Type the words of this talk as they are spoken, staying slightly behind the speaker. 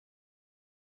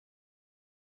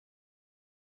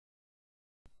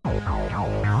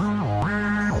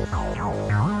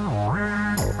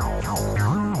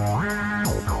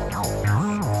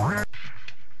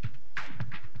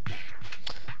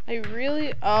I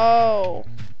really... Oh.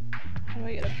 How do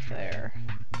I get up there?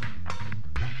 I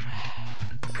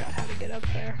forgot how to get up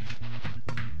there.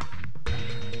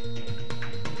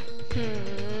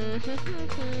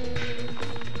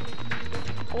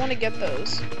 I want to get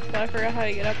those, but I forgot how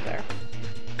to get up there.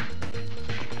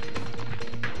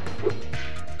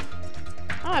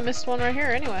 Oh, I missed one right here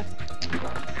anyway.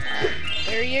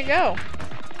 There you go.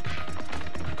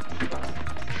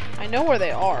 I know where they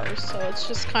are, so it's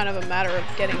just kind of a matter of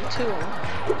getting to them.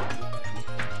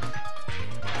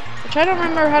 Which I don't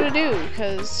remember how to do,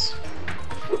 because...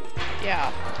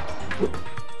 yeah.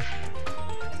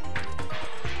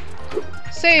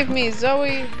 Save me,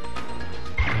 Zoe!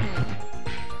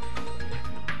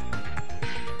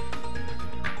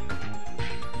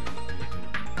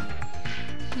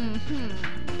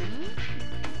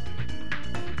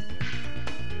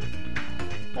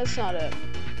 That's not it.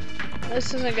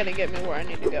 This isn't gonna get me where I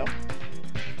need to go.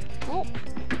 Oh,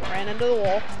 ran into the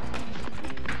wall.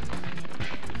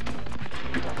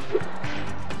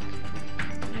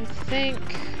 I think...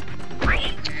 oh,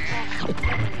 I don't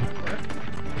remember.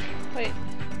 Wait,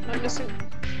 I'm missing...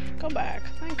 Go back,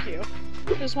 thank you.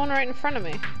 There's one right in front of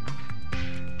me.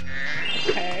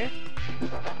 Okay.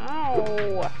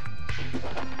 Ow!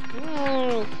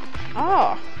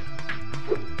 Ah!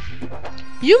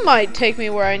 You might take me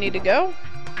where I need to go.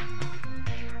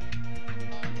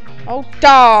 Oh,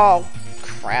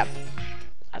 crap.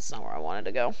 That's not where I wanted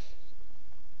to go.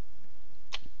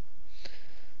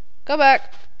 Go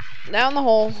back. Down the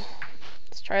hole.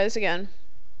 Let's try this again.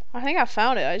 I think I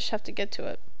found it. I just have to get to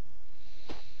it.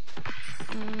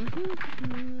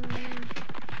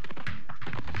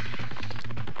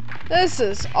 This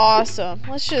is awesome.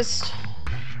 Let's just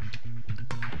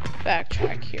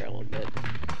backtrack here a little bit.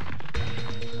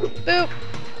 Boop.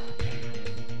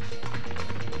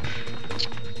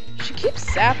 She keeps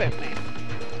zapping me.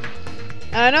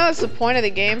 And I know that's the point of the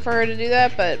game for her to do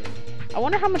that, but I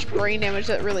wonder how much brain damage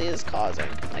that really is causing.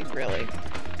 Like, really.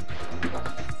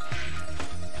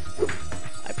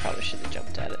 I probably should have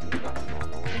jumped at it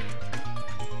normally.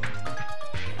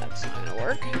 That's not gonna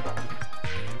work.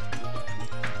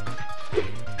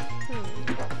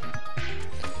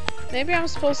 Maybe I'm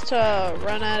supposed to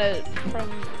run at it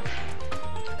from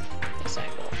this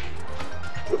angle.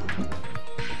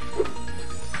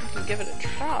 I can give it a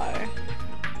try.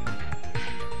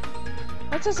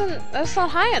 That's not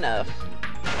high enough.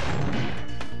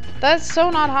 That's so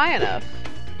not high enough.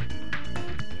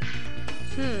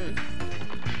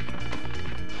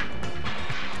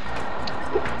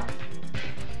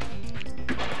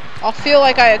 I'll feel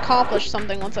like I accomplished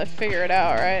something once I figure it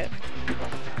out, right?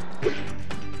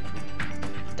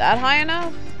 That high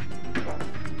enough?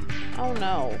 Oh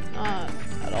no, not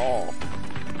at all.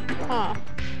 Huh.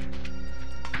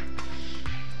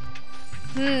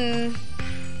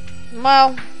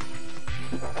 Well,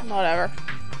 whatever.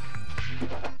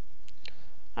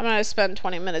 I'm gonna spend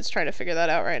 20 minutes trying to figure that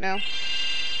out right now.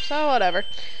 So, whatever.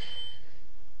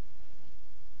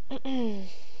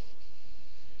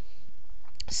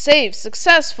 Save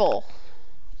successful!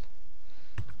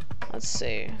 Let's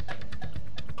see.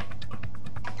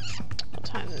 What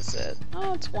time is it?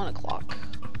 Oh, it's 1 o'clock.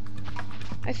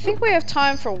 I think we have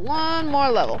time for one more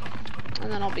level.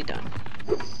 And then I'll be done.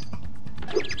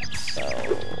 So...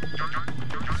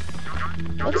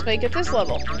 let's make it this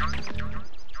level.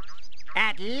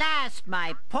 At last,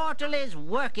 my portal is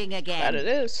working again. That it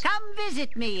is. Come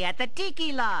visit me at the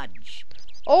Tiki Lodge.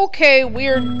 Okay,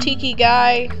 weird tiki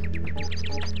guy.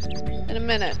 In a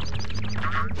minute.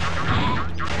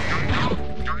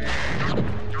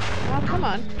 Oh, come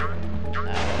on.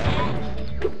 No.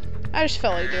 I just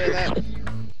felt like doing that.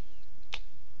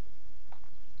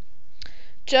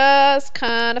 Just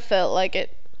kind of felt like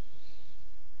it.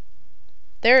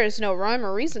 There is no rhyme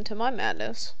or reason to my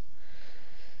madness.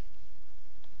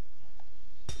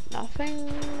 Nothing.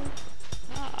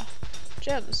 Ah,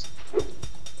 gems.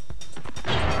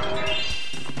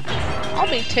 I'll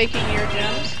be taking your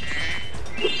gems.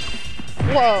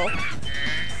 Whoa.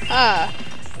 Ah.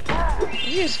 Did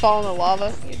you just fall in the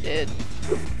lava? You did.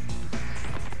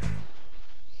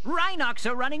 Rhinocs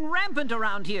are running rampant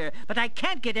around here, but I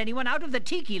can't get anyone out of the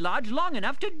Tiki Lodge long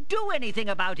enough to do anything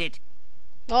about it.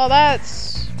 Oh,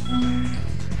 that's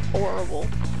horrible.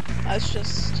 That's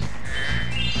just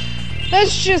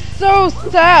so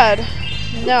sad.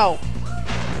 No.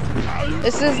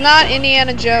 This is not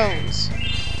Indiana Jones.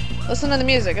 Listen to the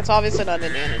music. It's obviously not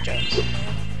Indiana Jones.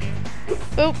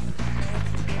 Boop.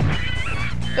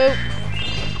 Boop.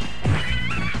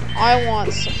 I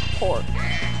want some pork.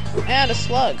 And a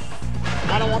slug.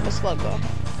 I don't want the slug though.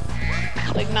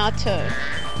 Like, not to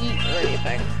eat or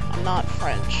anything. I'm not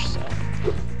French, so.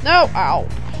 No! Ow.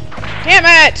 Damn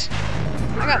it!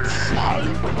 I got stuck.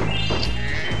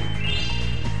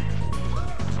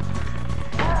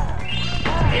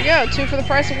 There you go, 2 for the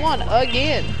price of 1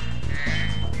 again.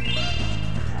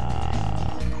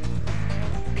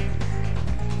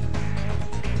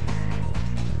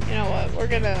 You know what?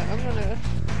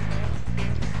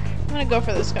 I'm gonna go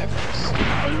for this guy first,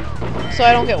 so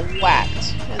I don't get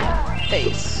whacked in the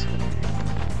face.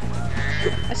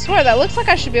 I swear that looks like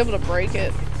I should be able to break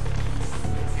it.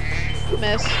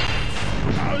 Missed.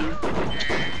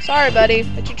 Sorry, buddy,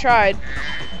 but you tried.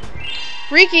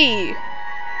 Riki!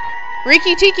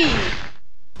 Riki Tiki!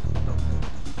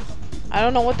 I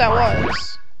don't know what that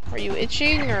was. Are you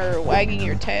itching or wagging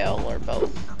your tail or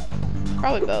both?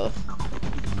 Probably both.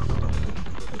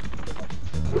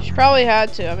 She probably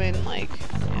had to. I mean, like,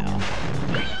 you know,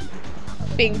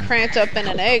 being cramped up in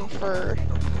an egg for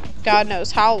God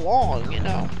knows how long, you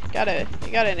know. You got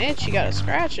an itch, you gotta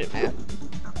scratch it, man.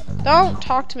 Don't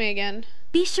talk to me again.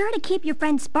 Be sure to keep your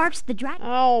friend Sparks the dragon.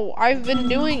 Oh, I've been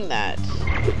doing that.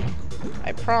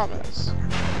 I promise.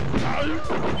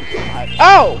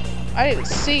 Oh! I didn't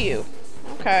see you.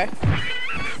 Okay.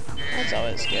 That's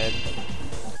always good.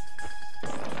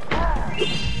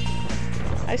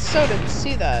 I so didn't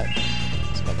see that.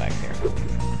 Let's go back here.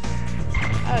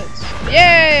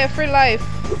 Yay! A free life!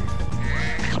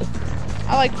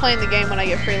 I like playing the game when I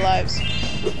get free lives.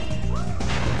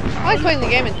 I like playing the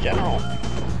game in general.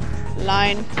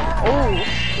 Line. Oh!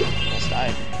 Almost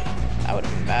died. That would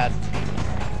have been bad.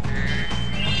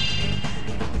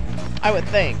 I would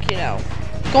think, you know.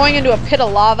 Going into a pit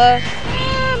of lava,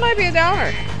 might be a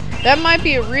downer. That might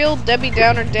be a real Debbie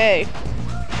Downer day.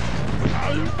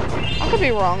 I could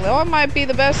be wrong, though. It might be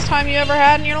the best time you ever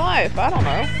had in your life. I don't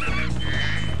know.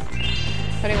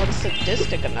 If anyone's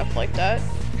sadistic enough like that.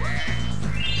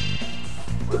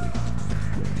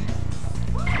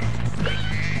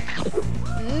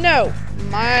 No!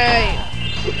 My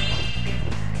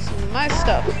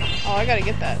stuff. Oh, I gotta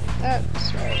get that.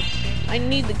 That's right. I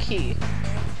need the key.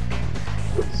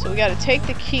 So we gotta take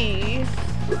the key.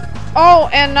 Oh,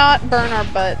 and not burn our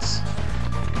butts.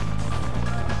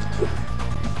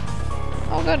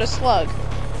 I'll go to slug.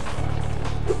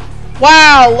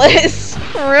 Wow, Liz!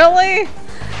 Really?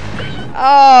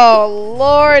 Oh,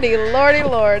 lordy, lordy,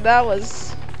 lord. That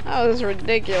was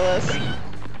ridiculous.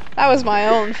 That was my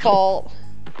own fault.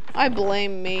 I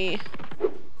blame me.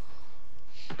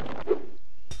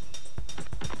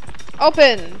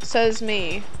 Open, says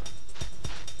me.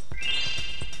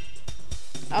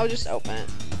 I'll just open it.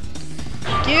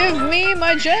 Give me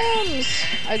my gems!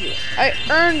 I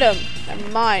earned them. They're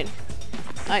mine.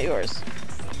 Not yours.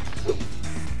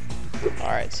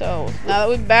 Alright, so now that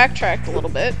we've backtracked a little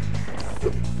bit,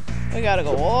 we gotta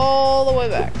go all the way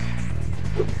back.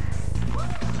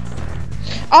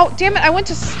 Oh, damn it, I went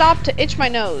to stop to itch my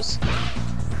nose.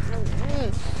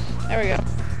 There we go.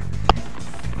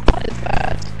 What is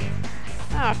that?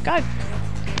 Oh, God.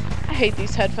 I hate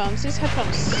these headphones. These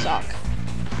headphones suck.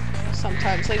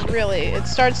 Sometimes, like, really. It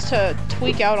starts to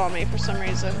tweak out on me for some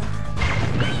reason.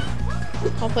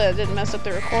 Hopefully that didn't mess up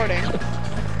the recording.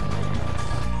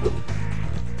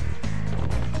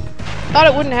 Thought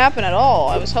it wouldn't happen at all.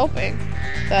 I was hoping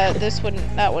that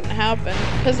that wouldn't happen.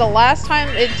 Because the last time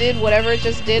it did whatever it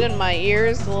just did in my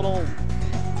ears, the little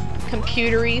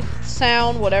computery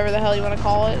sound, whatever the hell you want to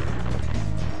call it,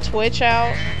 twitch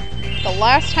out. The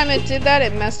last time it did that,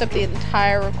 it messed up the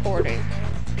entire recording.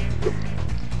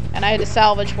 And I had to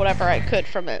salvage whatever I could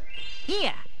from it.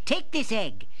 Here, take this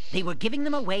egg. They were giving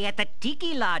them away at the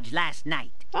Tiki Lodge last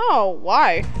night. Oh,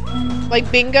 why? Like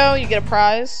bingo, you get a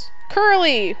prize?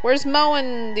 Curly! Where's Mo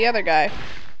and the other guy?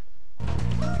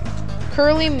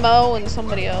 Curly, Mo, and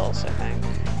somebody else, I think.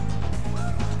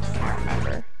 Can't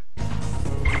remember.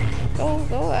 Go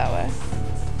that way.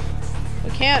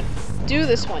 We can't do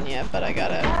this one yet, but I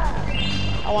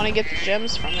want to get the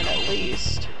gems from it at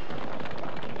least.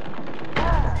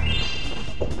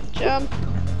 Jump.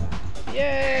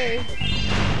 Yay.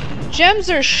 Gems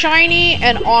are shiny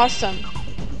and awesome.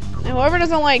 And whoever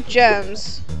doesn't like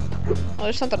gems, well,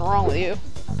 there's something wrong with you.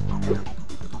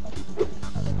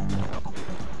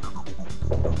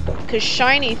 Because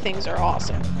shiny things are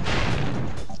awesome.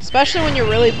 Especially when you're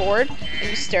really bored and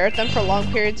you stare at them for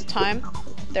long periods of time.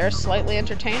 They're slightly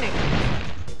entertaining.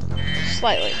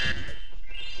 Slightly.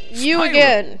 You Spyro,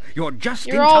 again.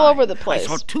 You're all over the place.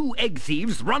 I saw 2 egg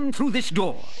thieves run through this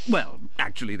door. Well,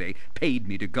 actually, they paid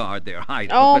me to guard their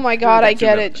hideout. Oh but my god, I that's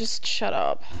get irrelevant. it. Just shut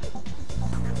up.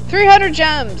 300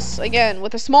 gems, again,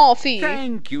 with a small fee.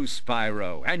 Thank you,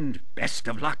 Spyro, and best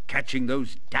of luck catching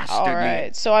those dastardly...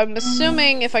 Alright, so I'm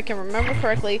assuming, if I can remember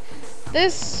correctly,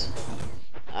 this...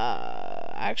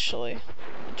 actually,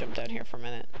 I'll jump down here for a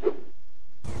minute.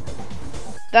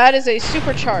 That is a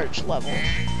supercharged level.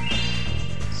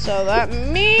 So that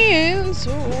means...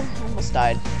 Ooh, almost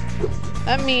died.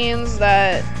 That means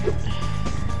that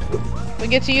we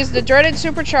get to use the dreaded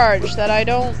supercharge that I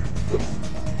don't,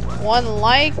 one,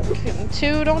 like, and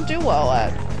two, don't do well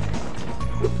at.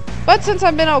 But since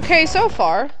I've been okay so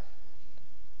far,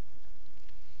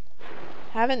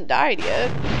 haven't died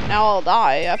yet. Now I'll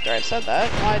die after I've said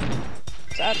that. Why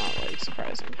is that not really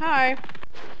surprising? Hi.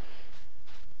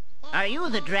 Are you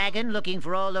the dragon looking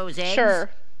for all those eggs? Sure.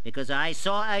 Because I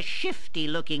saw a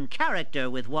shifty-looking character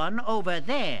with one over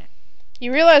there.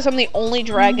 You realize I'm the only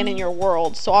dragon in your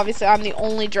world, so obviously I'm the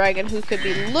only dragon who could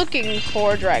be looking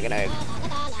for dragon egg.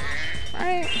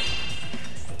 Right?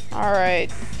 Alright,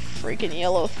 freaking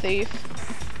yellow thief.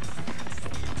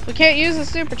 We can't use the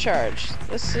supercharge.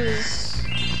 This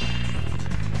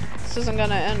isn't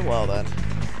gonna end well then.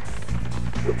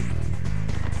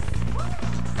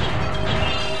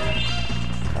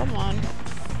 Come on.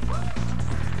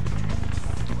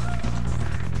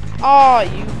 Oh,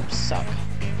 you suck.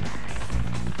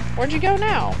 Where'd you go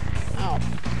now? Oh.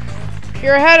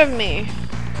 You're ahead of me.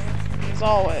 As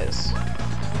always.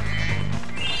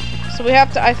 So we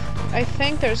have to, I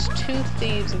think there's 2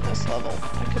 thieves in this level.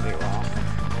 I could be wrong.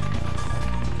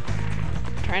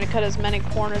 I'm trying to cut as many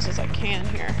corners as I can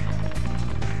here.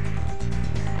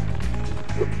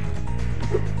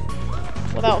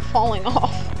 Without falling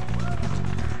off.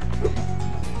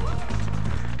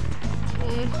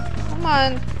 Come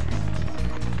on.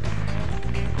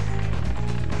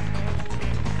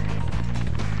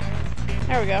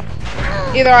 There we go.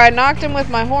 Either I knocked him with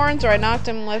my horns or I knocked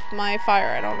him with my fire.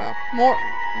 I don't know.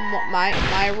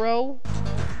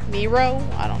 Miro?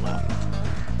 I don't know.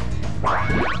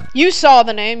 You saw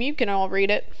the name. You can all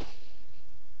read it.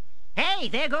 Hey,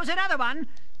 there goes another one.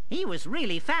 He was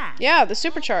really fast. Yeah, the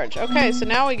supercharge. Okay, so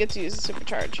now we get to use the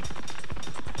supercharge.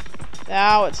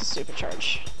 Now it's a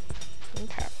supercharge.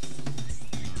 Okay.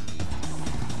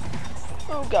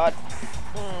 Oh god.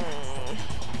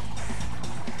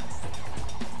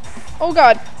 Oh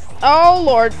god. Oh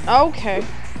lord. Okay.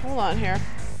 Hold on here.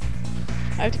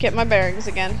 I have to get my bearings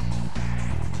again.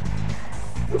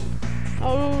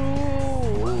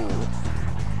 Oh.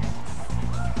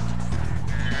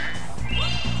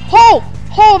 Oh!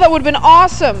 Oh, that would have been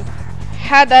awesome!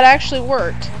 Had that actually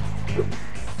worked.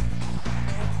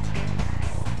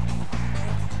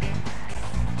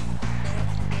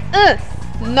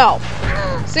 No.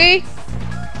 See?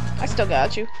 I still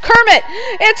got you. Kermit!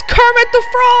 It's Kermit the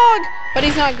Frog! But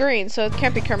he's not green, so it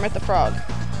can't be Kermit the Frog.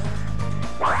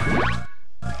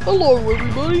 Hello,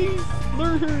 everybody!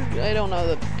 I don't know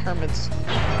the Kermits.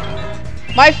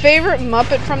 My favorite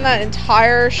Muppet from that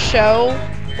entire show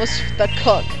was the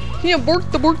cook. Yeah, bork,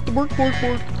 the bork, the bork, bork,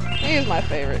 bork. He is my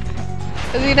favorite.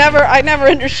 Cause I never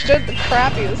understood the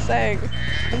crap he was saying.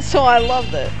 And so I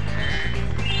loved it.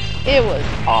 It was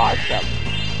awesome.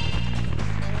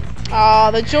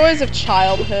 Ah, the joys of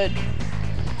childhood.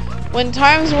 When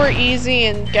times were easy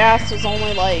and gas was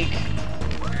only like,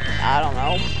 I don't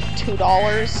know, $2,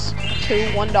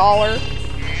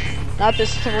 $1. Not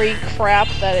this $3 crap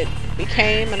that it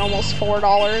became, and almost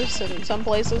 $4 in some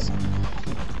places.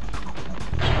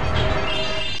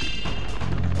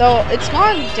 Though it's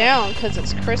gone down because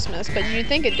it's Christmas, but you'd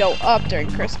think it'd go up during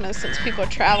Christmas since people are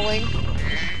traveling.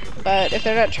 But if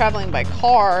they're not traveling by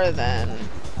car, then...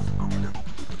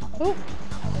 Oh,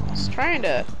 just trying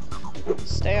to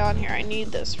stay on here. I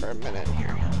need this for a minute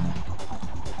here.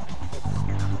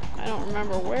 I don't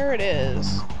remember where it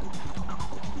is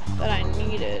that I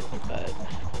need it, but...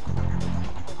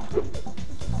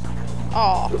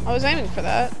 Oh, I was aiming for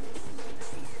that.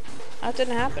 That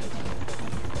didn't happen.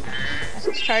 So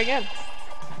let's try again.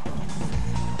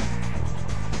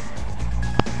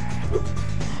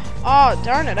 Oh,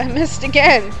 darn it, I missed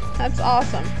again. That's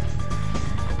awesome.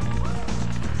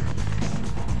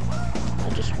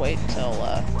 We'll just wait until,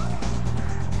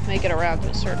 make it around to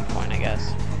a certain point, I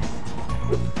guess.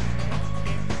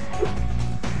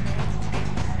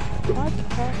 What the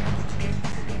fuck?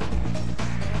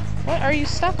 What are you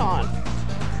stuck on?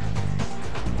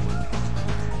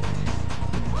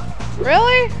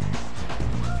 Really?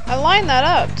 I lined that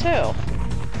up, too.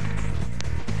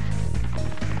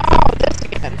 Oh, this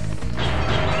again.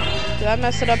 Did I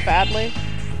mess it up badly?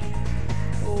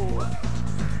 Ooh.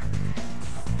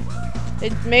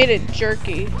 It made it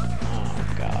jerky.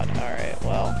 Oh, God. Alright,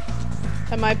 well.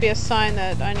 That might be a sign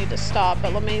that I need to stop,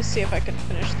 but let me see if I can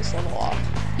finish this level off.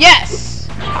 Yes!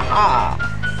 Haha!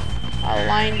 I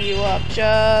lined you up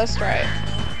just right.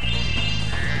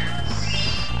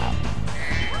 So,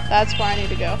 that's where I need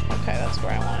to go. Okay, that's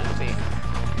where I wanted to be.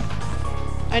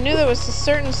 I knew there was a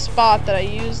certain spot that I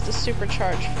used the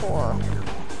supercharge for.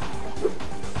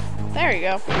 There you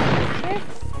go. See?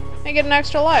 I get an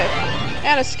extra life.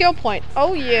 And a skill point.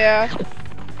 Oh yeah.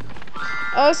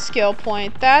 A skill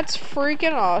point. That's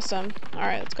freaking awesome.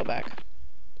 Alright, let's go back.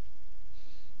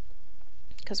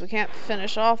 Because we can't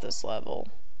finish off this level.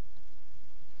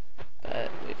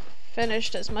 But we've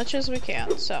finished as much as we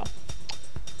can, so.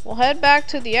 We'll head back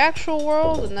to the actual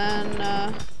world and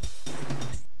then,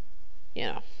 you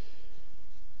know.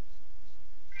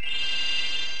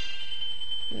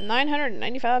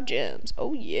 995 gems.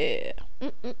 Oh yeah.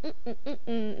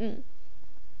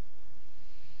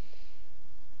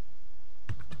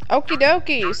 Okie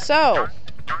dokie. So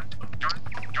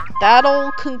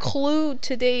that'll conclude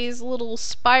today's little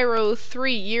Spyro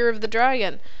 3 Year of the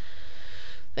Dragon.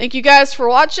 Thank you guys for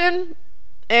watching,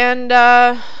 and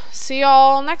see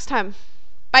y'all next time.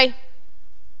 Bye.